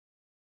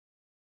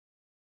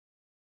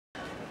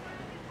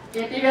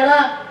यति बेला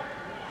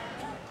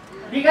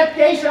विगत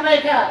केही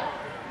समयका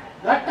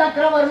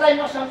घटनाक्रमहरूलाई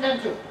म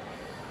सम्झन्छु।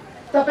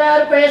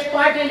 तपाईहरुको यस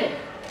पार्टीले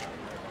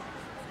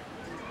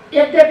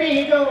यद्यपि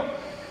हिजो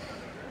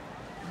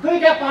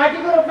दुईटा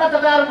पार्टीको रूपमा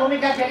तपाईहरु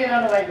भूमिका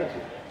खेलिरहनु भएको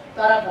थियो,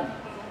 तर पनि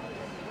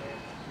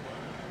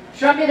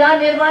संविधान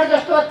निर्माण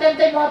जस्तो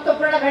अत्यन्तै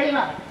महत्त्वपूर्ण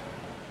घडीमा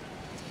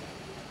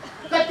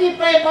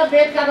कतिपय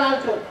मतभेदका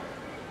बावजुद,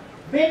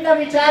 भिन्न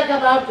विचारका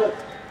बावजुद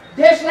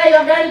देशलाई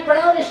अगाडि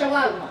बढाउने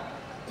सवालमा,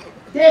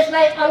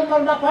 देशलाई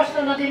अलमलमा फस्न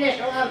नदिने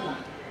सवालमा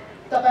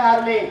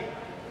तपाईहरुले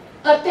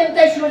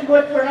अत्यन्तै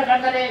सुझबुझपूर्ण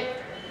ढंगले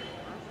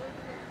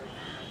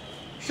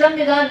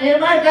संविधान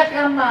निर्माणका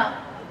काममा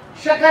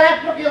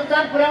सकारात्मक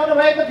योगदान पुर्याउनु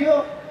भएको थियो,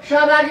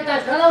 सहभागिता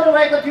जनाउनु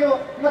भएको थियो।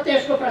 म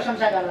त्यसको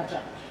प्रशंसा गर्न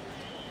चाहन्छु।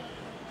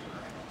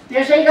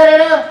 त्यसै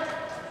गरेर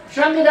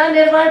संविधान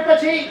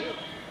निर्माणपछि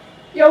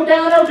एउटा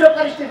अनौठो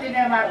परिस्थिति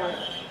निर्माण भयो।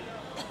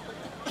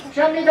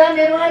 संविधान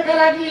निर्माणका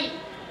लागि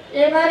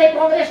एमाले,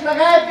 कांग्रेस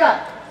लगायतका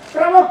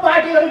प्रमुख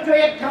पार्टीहरू जो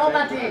एक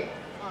ठाउँमा थिए,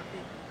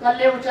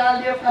 कसले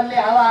उचाल्दियो, कसले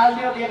हावा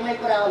हाल्दियो, बेग्लै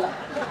कुरा होला,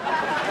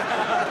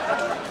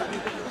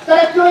 तर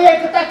त्यो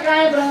एकता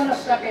कायम रहन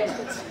सकेन।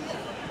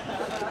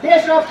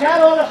 देश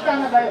अप्ठ्यारो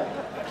अवस्थामा गयो।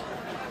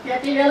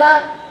 त्यति बेला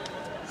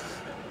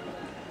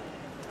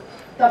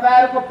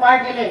तपाईहरुको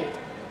पार्टीले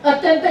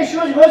अत्यन्तै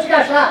सुझबुझका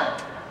साथ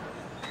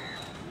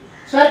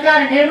सरकार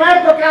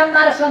निर्माणको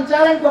काममा र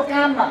सञ्चालनको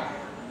काममा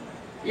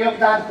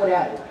योगदान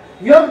पुर्यायो।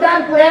 योगदान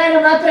पुर्याएन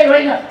मात्रै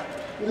होइन,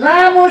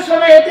 लामो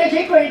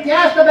समयदेखिको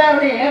इतिहास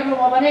तपाईहरुले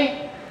हेर्नुभयो भने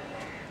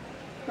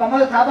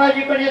कमल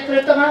थापाजीको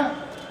नेतृत्वमा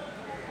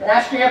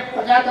राष्ट्रिय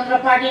प्रजातन्त्र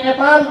पार्टी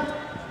नेपाल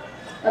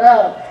र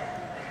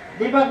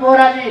दीपक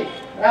बोहराजी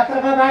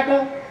राप्रपाबाट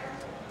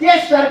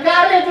त्यस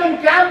सरकारले जुन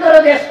काम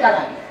गर्यो देशका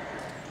लागि,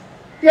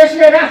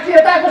 त्यसले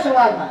राष्ट्रियताको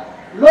सवालमा,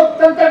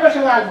 लोकतन्त्रको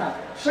सवालमा,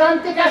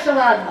 शान्तिका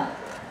सवालमा,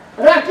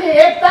 राष्ट्रिय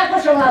एकताको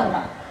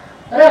सवालमा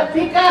र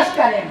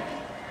विकासका निम्ति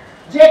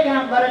जे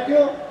काम गर्यो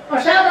त्यो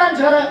असाधारण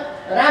छ। र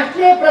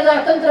राष्ट्रिय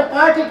प्रजातन्त्र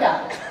पार्टीका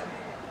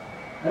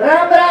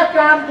राम्रा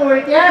कामको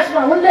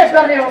इतिहासमा उल्लेख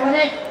गर्ने हो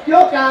भने त्यो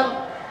काल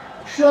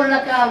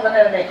स्वर्णकाल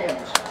भनेर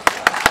लेखिएको छ।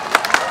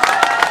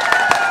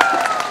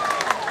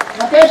 म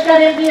त्यसका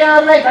निम्ति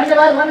यहाँहरूलाई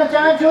धन्यवाद भन्न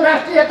चाहन्छु।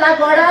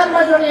 राष्ट्रियताको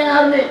आधारमा जुन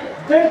यहाँहरूले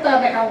दृढता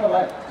देखाउनु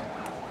भयो,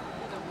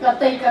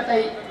 कतै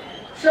कतै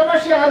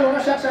समस्याहरू हुन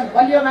सक्छन्,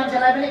 बलियो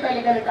मान्छेलाई पनि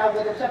कहिले कहिले टाउको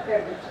दुख्छ,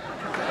 पेट दुख्छ,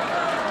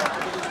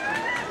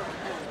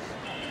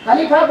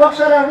 खलिफा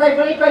बक्सरहरूलाई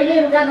पनि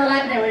कहिल्यै रुगा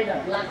नलाग्ने होइन,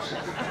 लाग्छ।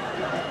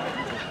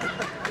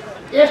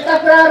 यस्ता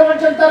कुराहरू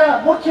हुन्छन्, तर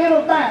मुख्य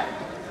रूपमा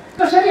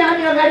कसरी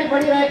हामी अगाडि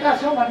बढिरहेका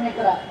छौँ भन्ने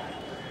कुरा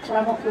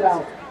प्रमुख कुरा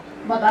हो।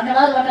 म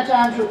धन्यवाद भन्न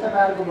चाहन्छु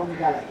तपाईहरुको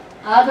भूमिकालाई।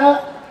 आज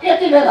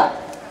यति बेला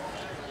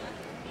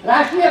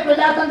राष्ट्रिय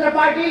प्रजातन्त्र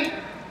पार्टी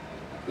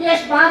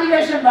यस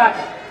महाधिवेशनबाट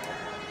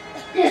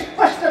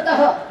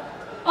स्पष्टतः,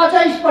 अझ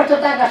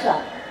स्पष्टताका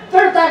साथ,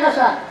 दृढताका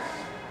साथ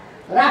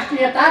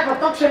राष्ट्रियताको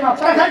पक्षमा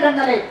प्रखर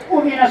ढङ्गले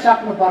उभिन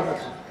सक्नु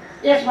पर्दछ।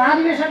 यस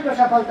महाधिवेशनको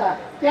सफलता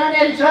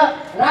त्यहाँनिर छ।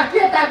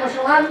 राष्ट्रियताको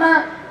सवालमा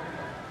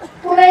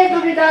कुनै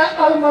दुविधा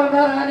अलमल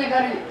नरहने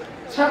गरी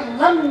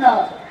छर्लङ्ग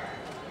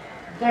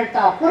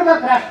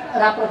दृढतापूर्वक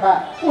राप्रपा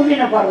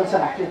उभिनु पर्दछ।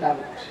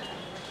 राष्ट्रियताको पक्ष,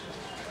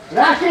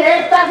 राष्ट्रिय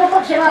एकताको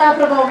पक्षमा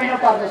राप्रपा उभिनु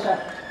पर्दछ।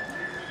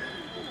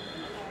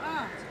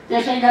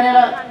 त्यसै गरेर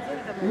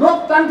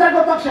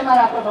लोकतन्त्रको पक्षमा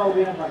राप्रपा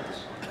उभिनु पर्दछ।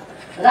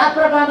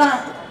 राप्रपामा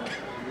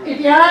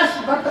इतिहास,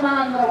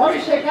 वर्तमान र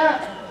भविष्यका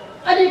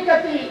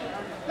अलिकति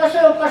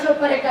कसो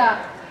परेका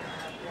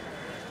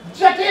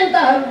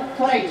जटिलताहरू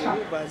थोरै छन्।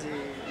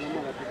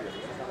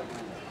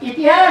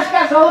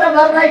 इतिहासका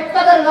गौरवहरूलाई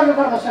कदर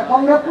गर्नुपर्दछ,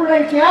 गौरवपूर्ण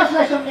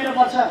इतिहासलाई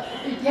सम्झिनुपर्छ।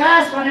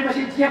 इतिहास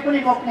भनेपछि जे पनि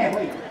बोक्ने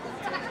होइन,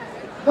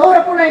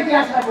 गौरवपूर्ण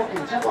इतिहासलाई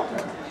बोकिन्छ।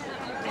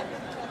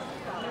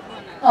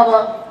 अब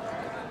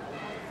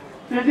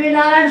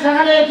पृथ्वीनारायण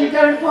शाहले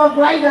एकीकरणको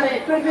अगुवाई गरे,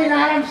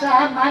 पृथ्वीनारायण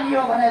शाह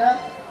मानियो भनेर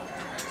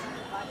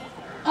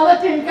अब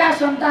तिनका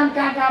सन्तान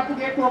कहाँ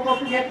पुगे, को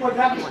पुगे, को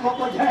ड्रग्स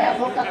को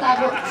झड्याको,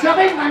 कताको,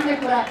 सबै मान्ने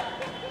कुरा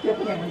त्यो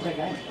पनि हुन्छ।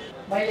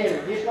 मैले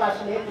विश्वास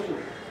लिएको छु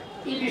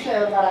यी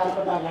विषयहरूमा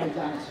राप्रपा अगाडि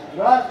जानेछ।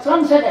 र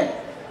सँगसँगै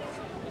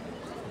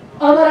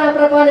अब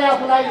राप्रपाले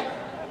आफूलाई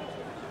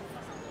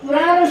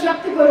पुरानो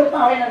शक्तिको रूपमा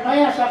होइन,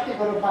 नयाँ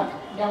शक्तिको रूपमा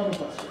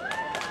ल्याउनुपर्छ।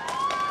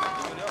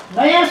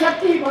 नयाँ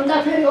शक्ति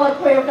भन्दाखेरि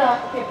अर्को एउटा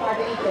के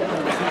पार्टी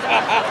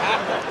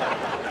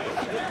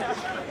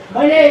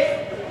मैले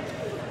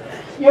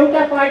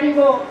एउटा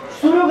पार्टीको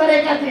सुरु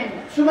गरेका थिएँ,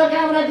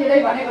 शुभकामना दिँदै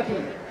भनेको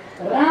थिएँ,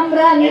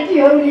 राम्रा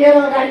नीतिहरू लिएर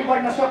अगाडि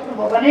बढ्न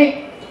सक्नुभयो भने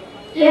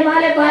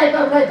एमाले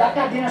बाहेकहरूलाई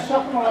धक्का दिन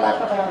सक्नु होला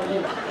तपाईहरुले।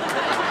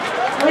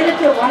 मैले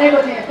त्यो भनेको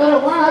थिएँ, तर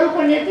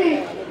उहाँहरूको नीति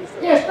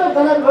यस्तो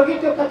गलत हो कि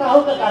त्यो कता हो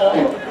कता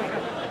रह्यो।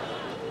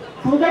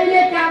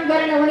 खुदैले काम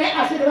गरेन भने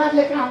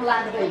आशीर्वादले काम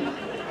लाग्दैन।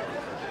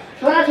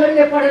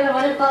 छोराछोरीले पढेन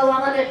भने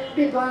बाबुआमाले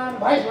विद्वान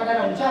भएस भनेर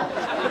हुन्छ,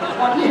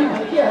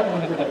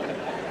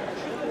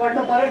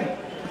 पढ्नु पर्यो नि।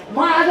 म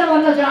आज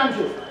भन्न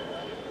चाहन्छु,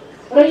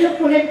 र यो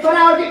कुनै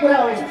बनावटी कुरा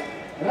होइन,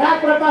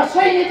 राप्रपा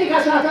सही नीतिका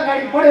साथ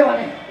अगाडि बढ्यो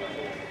भने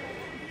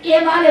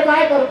एमाले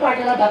बाहेक अरू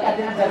पार्टीलाई धक्का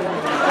दिन सक्दैन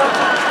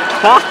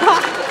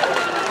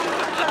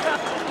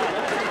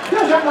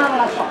त्यो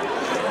सम्भावना छ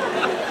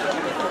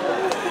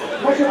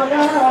म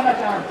भन्न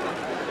चाहन्छु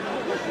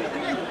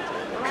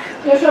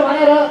त्यसो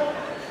भनेर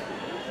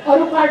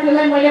अरू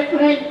पार्टीलाई मैले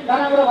कुनै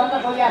नराम्रो भन्न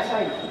खोजेको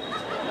छैन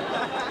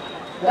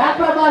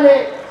राप्रपाले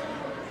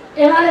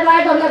एमाले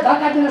बाहेकहरूलाई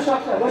धक्का दिन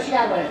सक्छ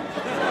होसियार भयो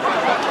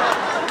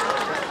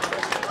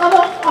अब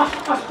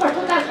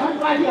अस्पष्टता छन्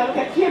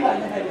पार्टीहरूका के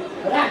भन्ने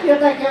राख्यो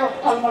त के हो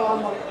अलमल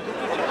अलमल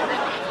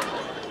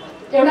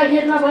एउटा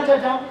गीतमा भन्छ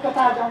जाउँ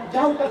कता जाउँ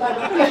कता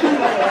जाउँ त्यसरी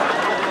गरेर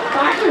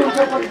पार्टी हुन्छ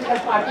पोलिटिकल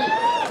पार्टी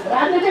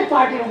राजनीतिक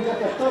पार्टी हुन्छ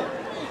त्यस्तो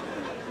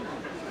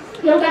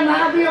एउटा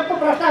महाभियोगको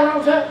प्रस्ताव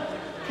आउँछ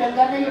खेल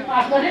गर्ने कि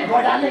पास गर्ने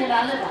भोट हाल्ने कि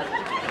नहाल्ने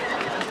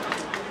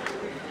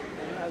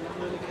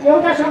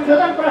एउटा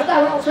संशोधन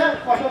प्रस्ताव आउँछ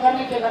कसो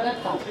गर्ने के गर्ने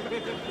थाहा छ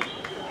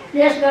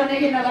पेश गर्ने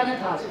कि नगर्ने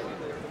थाहा छ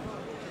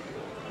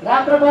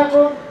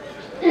राप्रपाको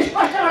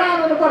स्पष्ट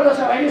गराउनु पर्दछ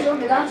होइन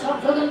संविधान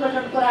संशोधनको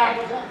जुन कुरा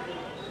आएको छ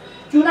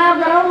चुनाव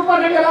गराउनु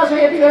पर्ने बेला छ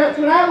यतिखेर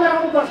चुनाव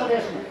गराउनु पर्छ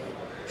देशमा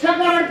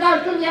सङ्क्रमणकाल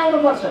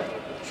टुङ्ग्याउनुपर्छ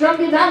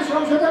संविधान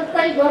संशोधन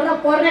पनि गर्न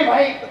पर्ने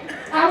भए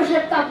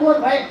आवश्यकता बोध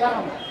भए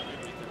गराउनु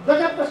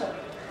गजबको छ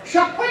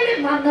सबैले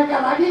मान्नका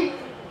लागि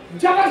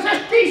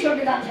जबरजस्ती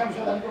संविधान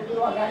संशोधनको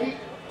कुरो अगाडि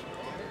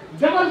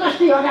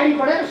जबरजस्ती अगाडि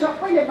बढेर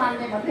सबैले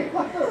मान्ने भन्ने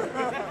कस्तो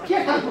के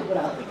खालको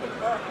कुरा हो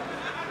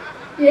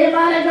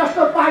एमाले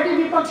जस्तो पार्टी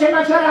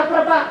विपक्षमा छ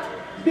राप्रपा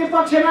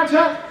विपक्षमा छ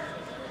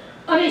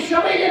अनि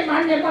सबैले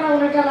मान्ने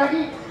बनाउनका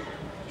लागि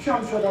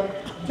संशोधन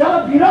जब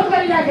विरोध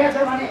गरिराखेको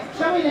छ भने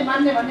सबैले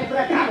मान्ने भन्ने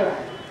कुरा कहाँबाट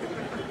आयो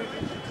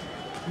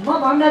म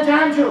भन्न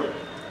चाहन्छु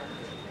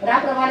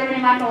राप्रपाले पनि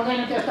मान्नु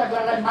हुँदैन त्यस्ता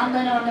कुरालाई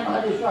मान्दैन भन्ने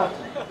मलाई विश्वास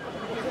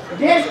छ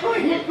देशको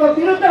हितको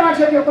विरुद्धमा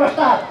छ त्यो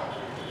प्रस्ताव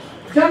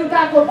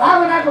जनताको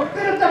भावनाको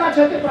विरुद्धमा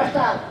छ त्यो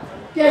प्रस्ताव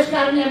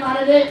त्यसकारण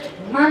एमाले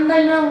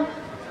मान्दैन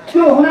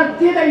त्यो हुन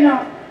दिँदैन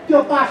त्यो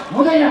पास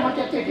हुँदैन म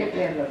त्यति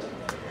डिक्लेयर गर्छु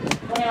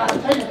कुनैवाला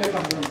छैन त्यो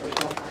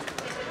कम्प्लेनको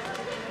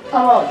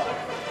अब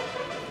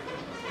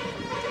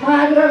म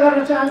आग्रह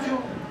गर्न चाहन्छु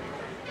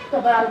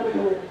तपाईँहरूको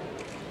यो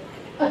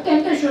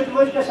अत्यन्तै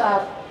सूझबुझका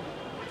साथ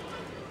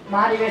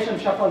महाधिवेशन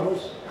सफल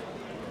होस्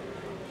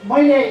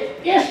मैले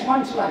यस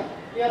मञ्चलाई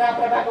यो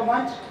राप्रपाको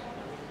मञ्च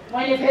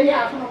मैले फेरि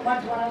आफ्नो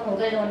मञ्च बनाउनु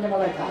हुँदैन भन्ने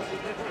मलाई थाहा छ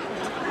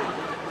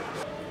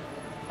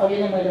अघि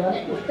नै मैले भने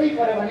उस्तै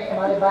पऱ्यो भने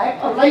एमाले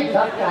बाहेक अरूलाई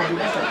धक्का दिन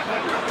सक्छ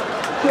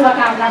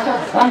शुभकामना छ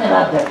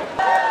धन्यवाद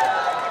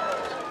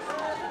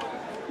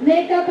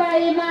नेकपा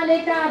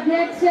एमालेका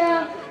अध्यक्ष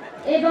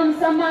एवं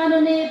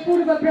सम्माननीय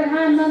पूर्व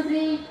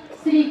प्रधानमन्त्री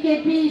श्री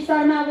केपी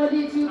शर्मा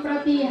ओलीज्यू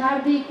प्रति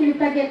हार्दिक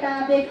कृतज्ञता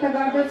व्यक्त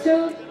गर्दछु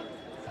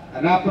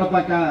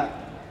राप्रपाका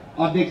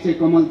अध्यक्ष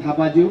कमल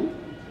थापाज्यू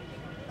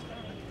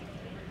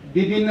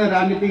विभिन्न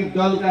राजनीतिक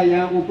दलका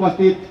यहाँ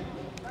उपस्थित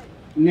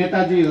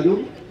नेताजीहरू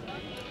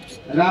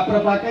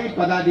राप्रपाकै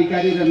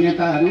पदाधिकारी र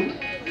नेताहरू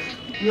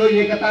यो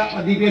एकता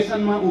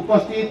अधिवेशनमा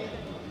उपस्थित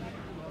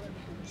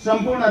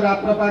सम्पूर्ण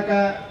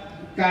राप्रपाका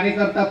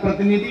कार्यकर्ता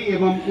प्रतिनिधि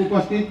एवं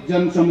उपस्थित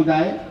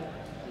जनसमुदाय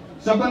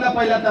सबभन्दा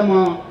पहिला त म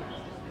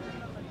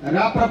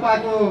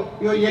राप्रपाको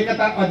यो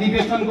एकता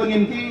अधिवेशनको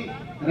निम्ति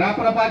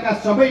राप्रपाका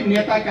सबै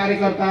नेता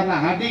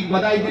कार्यकर्ताहरूलाई हार्दिक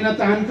बधाई दिन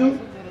चाहन्छु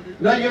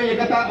र यो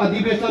एकता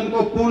अधिवेशनको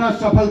पूर्ण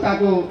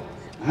सफलताको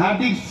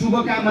हार्दिक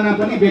शुभकामना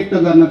पनि व्यक्त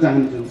गर्न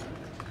चाहन्छु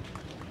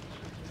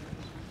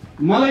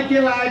मलाई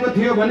के लागेको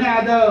थियो भने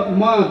आज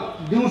म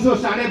दिउँसो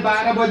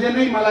 12:30 बजे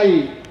नै मलाई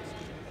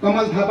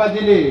कमल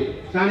थापाजीले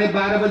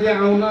 12:30 बजे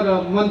आउन र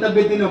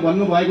मन्तव्य दिन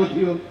भन्नुभएको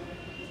थियो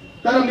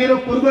तर मेरो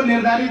पूर्व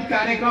निर्धारित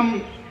कार्यक्रम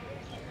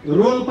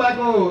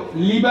रोल्पाको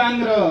लिबाङ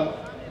र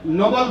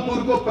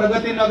नवलपुरको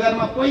प्रगति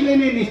नगरमा पहिले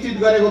नै निश्चित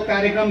गरेको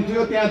कार्यक्रम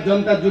थियो त्यहाँ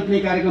जनता जुट्ने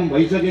कार्यक्रम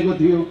भइसकेको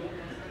थियो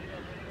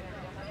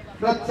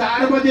र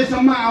 4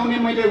 बजेसम्म आउने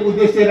मैले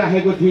उद्देश्य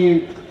राखेको थिएँ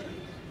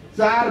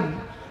 4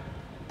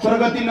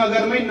 प्रगति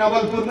नगरमै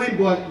नवलपुरमै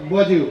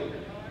बज्यो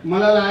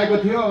मलाई लागेको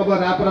थियो अब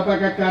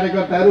राप्रपाका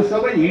कार्यकर्ताहरू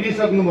सबै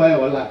हिँडिसक्नु भयो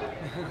होला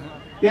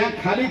त्यहाँ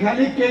खाली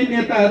खाली केही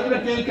नेताहरू र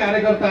केही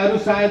कार्यकर्ताहरू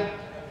सायद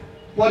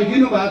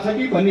पर्खिनु भएको छ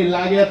कि भन्ने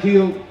लागेको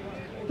थियो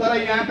तर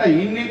यहाँ त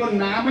हिँड्नेको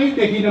नामै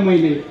देखिनँ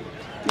मैले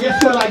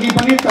यसको लागि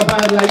पनि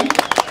तपाईहरुलाई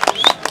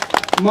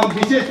म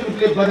विशेष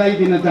रूपले बधाई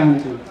दिन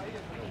चाहन्छु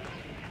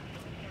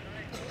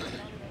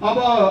अब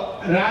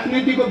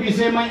राजनीतिको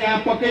विषयमा यहाँ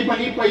पक्कै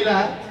पनि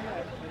पहिला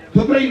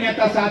थुप्रै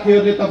नेता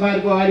साथीहरूले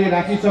तपाईहरुको अगाडि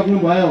राखिसक्नु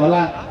भयो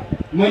होला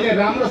मैले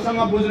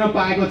राम्रोसँग बुझ्न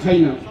पाएको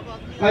छैन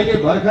अहिले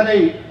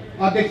भर्खरै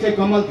अध्यक्ष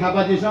कमल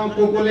थापाजीसँग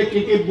कोले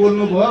के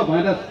बोल्नु भयो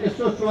भनेर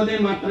यसो सोधे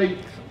मात्रै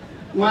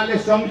उहाँले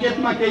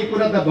संकेतमा केही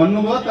कुरा त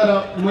भन्नुभयो तर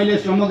मैले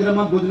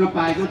समग्रमा बुझ्न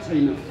पाएको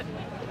छैन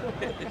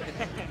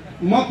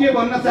म के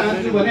भन्न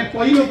चाहन्छु भने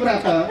पहिलो कुरा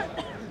त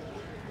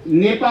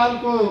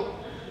नेपालको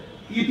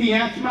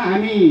इतिहासमा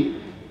हामी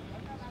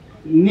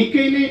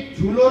निकै नै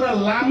ठूलो र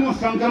लामो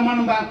संक्रमण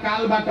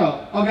कालबाट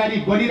अगाडि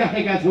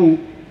बढिरहेका छौं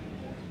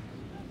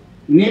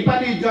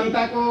नेपाली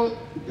जनताको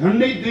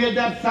झन्डै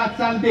 2007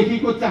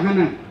 सालदेखिको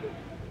चाहना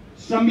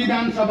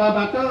संविधान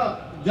सभाबाट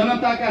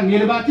जनताका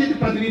निर्वाचित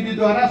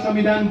प्रतिनिधिद्वारा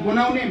संविधान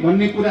बनाउने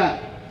भन्ने कुरा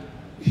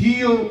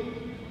थियो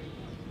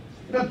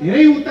र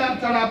धेरै उतार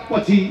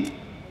चढावपछि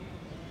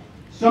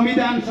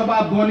संविधान सभा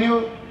बन्यो,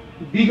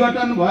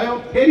 विघटन भयो,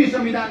 फेरि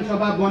संविधान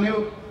सभा बन्यो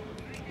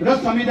र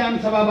संविधान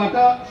सभाबाट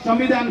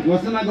संविधान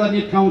घोषणा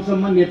गर्ने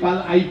ठाउँसम्म नेपाल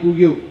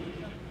आइपुग्यो।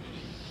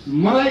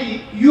 मलाई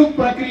यो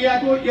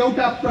प्रक्रियाको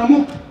एउटा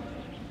प्रमुख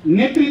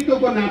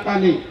नेतृत्वको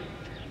नाताले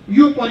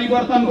यो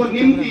परिवर्तनको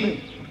निम्ति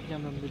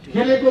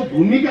खेलेको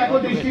भूमिकाको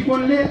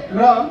दृष्टिकोणले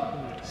र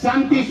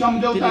शान्ति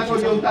सम्झौताको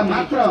एउटा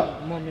मात्र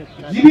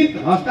जीवित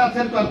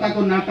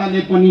हस्ताक्षरकर्ताको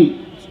नाताले पनि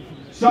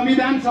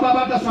संविधान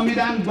सभाबाट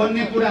संविधान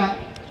बन्ने कुरा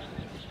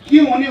के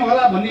हुने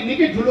होला भन्ने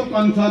निकै ठुलो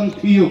कन्सर्न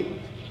थियो।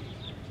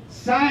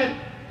 सायद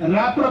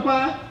राप्रपा,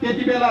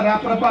 त्यति बेला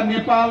राप्रपा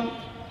नेपाल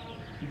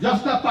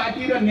जस्ता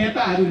पार्टी र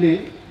नेताहरूले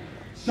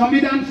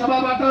संविधान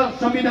सभाबाट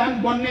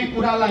संविधान बन्ने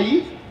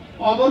कुरालाई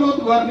अवरोध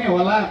गर्ने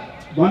होला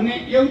भन्ने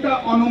एउटा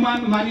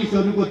अनुमान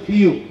मानिसहरूको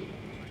थियो।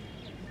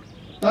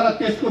 तर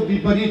त्यसको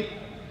विपरीत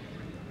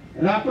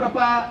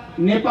राप्रपा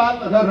नेपाल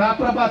र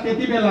राप्रपा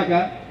त्यति बेलाका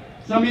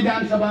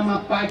संविधान सभामा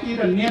पार्टी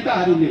र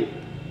नेताहरूले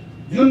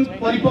जुन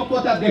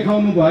परिपक्वता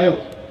देखाउनु भयो,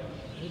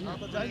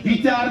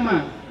 विचारमा,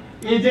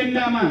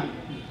 एजेन्डामा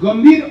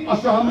गम्भीर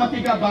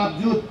असहमतिका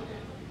बावजुद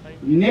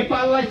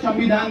नेपाललाई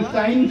संविधान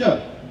चाहिन्छ,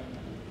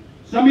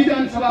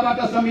 संविधान सभाबाट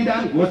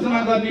संविधान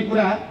घोषणा गर्ने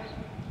कुरा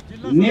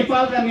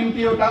नेपालका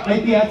निम्ति एउटा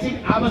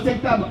ऐतिहासिक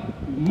आवश्यकता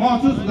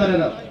महसुस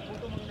गरेर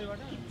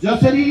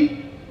जसरी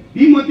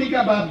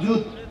विमतिका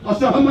बावजुद,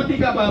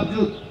 असहमतिका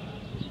बावजुद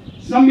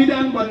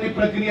संविधान बन्ने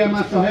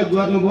प्रक्रियामा सहयोग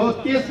गर्नुभयो,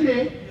 त्यसले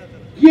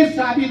के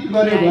साबित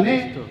गर्यो भने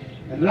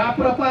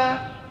राप्रपा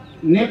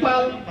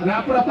नेपाल,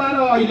 राप्रपा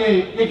र अहिले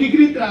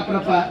एकीकृत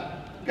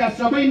राप्रपाका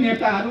सबै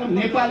नेताहरू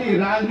नेपाली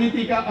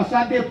राजनीतिका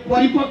असाध्य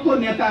परिपक्व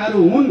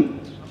नेताहरू हुन्।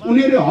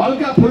 उनीहरू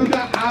हल्का फुल्का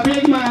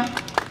आवेगमा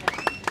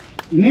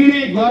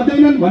निर्णय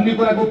गर्दैनन् भन्ने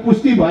कुराको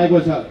पुष्टि भएको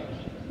छ।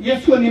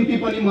 यसको निम्ति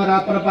पनि म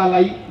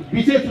राप्रपालाई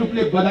विशेष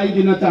रूपले बधाई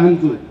दिन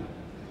चाहन्छु।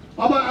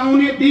 अब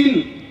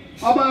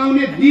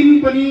आउने दिन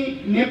पनि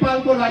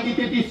नेपालको लागि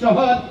त्यति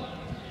सहज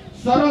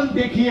सरल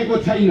देखिएको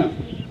छैन।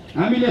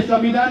 हामीले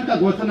संविधान त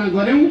घोषणा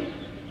गर्यौं,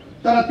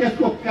 तर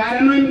त्यसको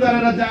कार्यान्वयन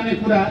गरेर जाने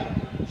कुरा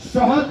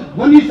सहज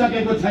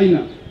बनिसकेको छैन।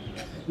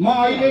 म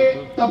अहिले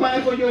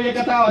तपाईको यो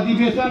एकता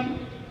अधिवेशन,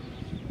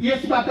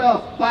 यसबाट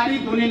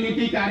पारित हुने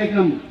नीति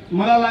कार्यक्रम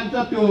मलाई लाग्छ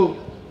त्यो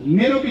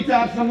मेरो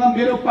विचारसँग,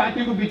 मेरो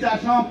पार्टीको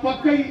विचारसँग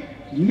पक्कै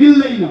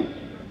मिल्दैन।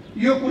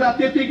 यो कुरा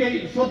त्यतिकै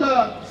स्वतः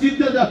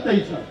सिद्ध जस्तै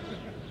छ।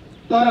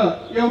 तर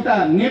एउटा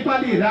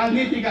नेपाली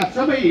राजनीतिका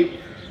सबै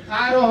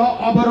आरोह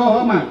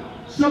अवरोहमा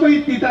सबै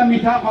तिता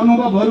मिठा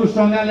अनुभवहरू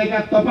सँगालेका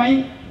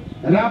तपाईँ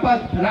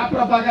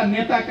राप्रपाका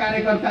नेता,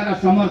 कार्यकर्ता र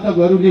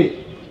समर्थकहरूले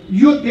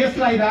यो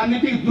देशलाई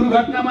राजनीतिक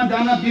दुर्घटनामा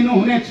जान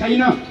दिनुहुने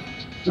छैन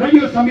र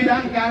यो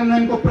संविधान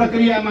कार्यान्वयनको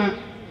प्रक्रियामा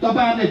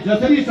तपाईहरुले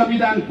जसरी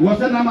संविधान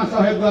घोषणामा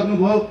सहयोग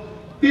गर्नुभयो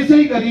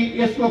त्यसै गरी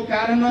यसको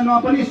कार्यान्वयनमा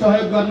पनि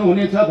सहयोग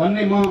गर्नुहुनेछ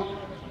भन्ने म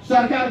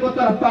सरकारको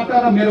तर्फबाट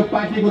र मेरो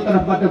पार्टीको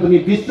तर्फबाट पनि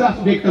विश्वास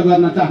व्यक्त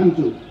गर्न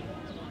चाहन्छु।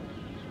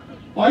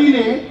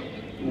 अहिले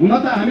हुन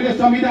त हामीले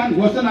संविधान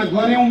घोषणा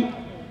गर्यौं,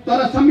 तर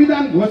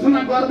संविधान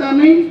घोषणा गर्दा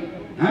नै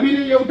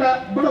हामीले एउटा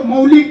बडो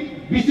मौलिक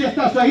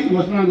विशेषता सहित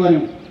घोषणा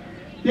गर्यौं।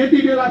 त्यति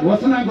बेला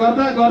घोषणा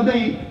गर्दा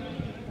गर्दै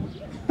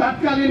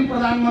तत्कालीन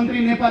प्रधानमन्त्री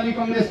नेपाली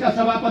कांग्रेसका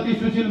सभापति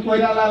सुशील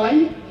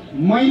कोइरालालाई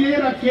मैले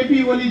र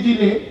केपी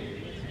ओलीजीले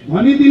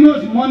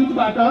भनिदिनुहोस्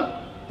मञ्चबाट,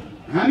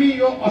 हामी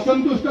यो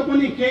असन्तुष्ट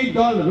पनि केही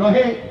दल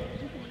रहे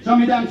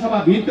संविधान सभा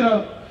भित्र,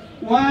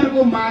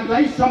 उहाँहरूको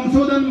मागलाई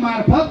संशोधन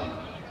मार्फत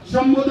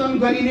सम्बोधन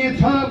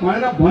गरिनेछ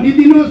भनेर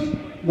भनिदिनुहोस्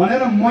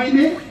भनेर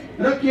मैले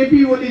र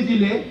केपी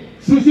ओलीजीले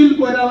सुशील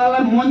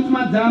कोइरालालाई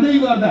मञ्चमा जाँदै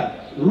गर्दा,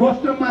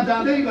 रोस्टरमा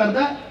जाँदै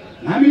गर्दा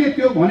हामीले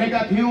त्यो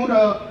भनेका थियौं र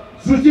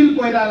सुशील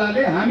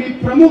कोइरालाले हामी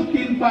प्रमुख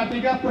तीन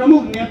पार्टीका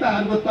प्रमुख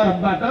नेताहरूको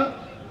तर्फबाट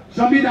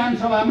संविधान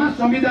सभामा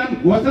संविधान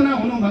घोषणा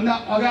हुनुभन्दा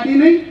अगाडि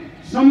नै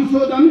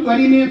संशोधन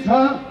गरिनेछ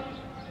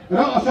र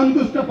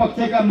असन्तुष्ट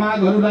पक्षका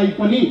मागहरूलाई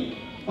पनि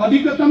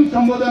अधिकतम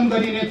सम्बोधन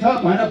गरिनेछ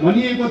भनेर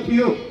भनिएको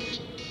थियो।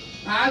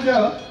 आज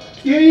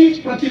त्यही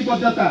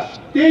प्रतिबद्धता,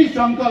 त्यही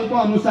संकल्प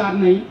अनुसार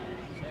नै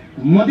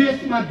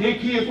मधेसमा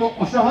देखिएको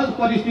असहज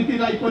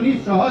परिस्थितिलाई पनि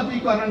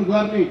सहजीकरण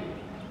गर्ने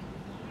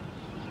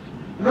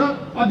र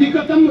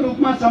अधिकतम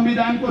रूपमा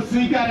संविधानको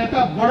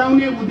स्वीकार्यता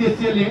बढाउने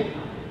उद्देश्यले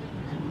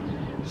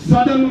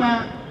सदनमा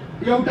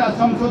एउटा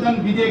संशोधन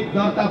विधेयक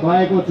दर्ता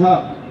भएको छ।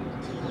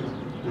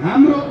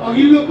 हाम्रो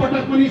अघिल्लो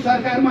पटक पनि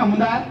सरकारमा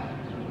हुँदा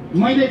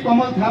मैले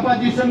कमल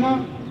थापाजीसँग,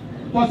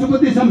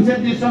 पशुपति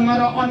शमशेरजीसँग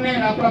र अन्य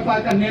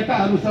राप्रपाका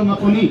नेताहरूसँग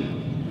पनि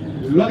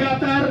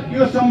लगातार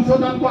यो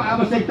संशोधनको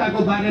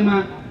आवश्यकताको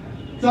बारेमा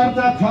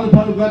चर्चा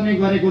छलफल गर्ने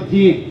गरेको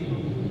थिएँ।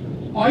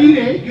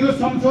 अहिले यो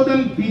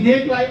संशोधन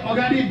विधेयकलाई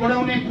अगाडि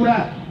बढाउने कुरा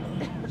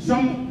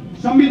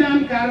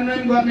संविधान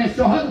कार्यान्वयन गर्ने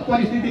सहज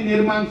परिस्थिति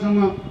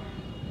निर्माणसँग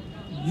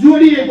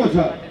जोडिएको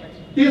छ।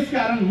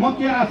 त्यसकारण म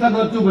के आशा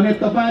गर्छु भने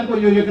तपाईहरुको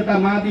यो एकता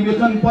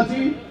महाधिवेशन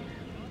पछि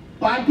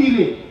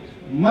पार्टीले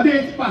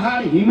मधेस,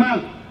 पहाड, हिमाल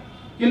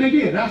किनकि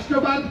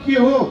राष्ट्रवाद के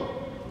हो,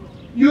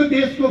 यो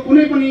देशको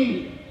कुनै पनि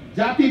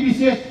जाति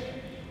विशेष,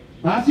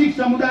 भाषिक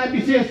समुदाय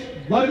विशेष,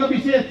 वर्ग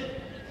विशेष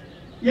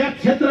या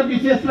क्षेत्र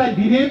विशेषलाई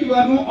विभेद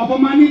गर्नु,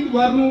 अपमानित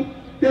गर्नु,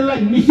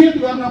 त्यसलाई निषेध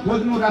गर्न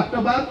खोज्नु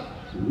राष्ट्रवाद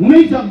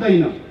हुनै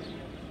सक्दैन।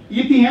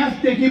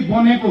 इतिहासदेखि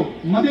बनेको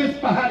मधेस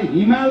पहाड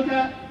हिमालका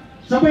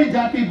सबै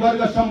जाति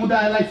वर्ग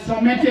समुदायलाई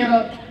समेटेर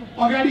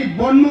अगाडि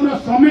बढ्नु र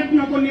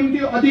समेट्नको निम्ति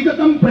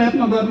अधिकतम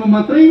प्रयत्न गर्नु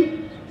मात्रै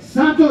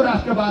साँचो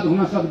राष्ट्रवाद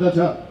हुन सक्दछ।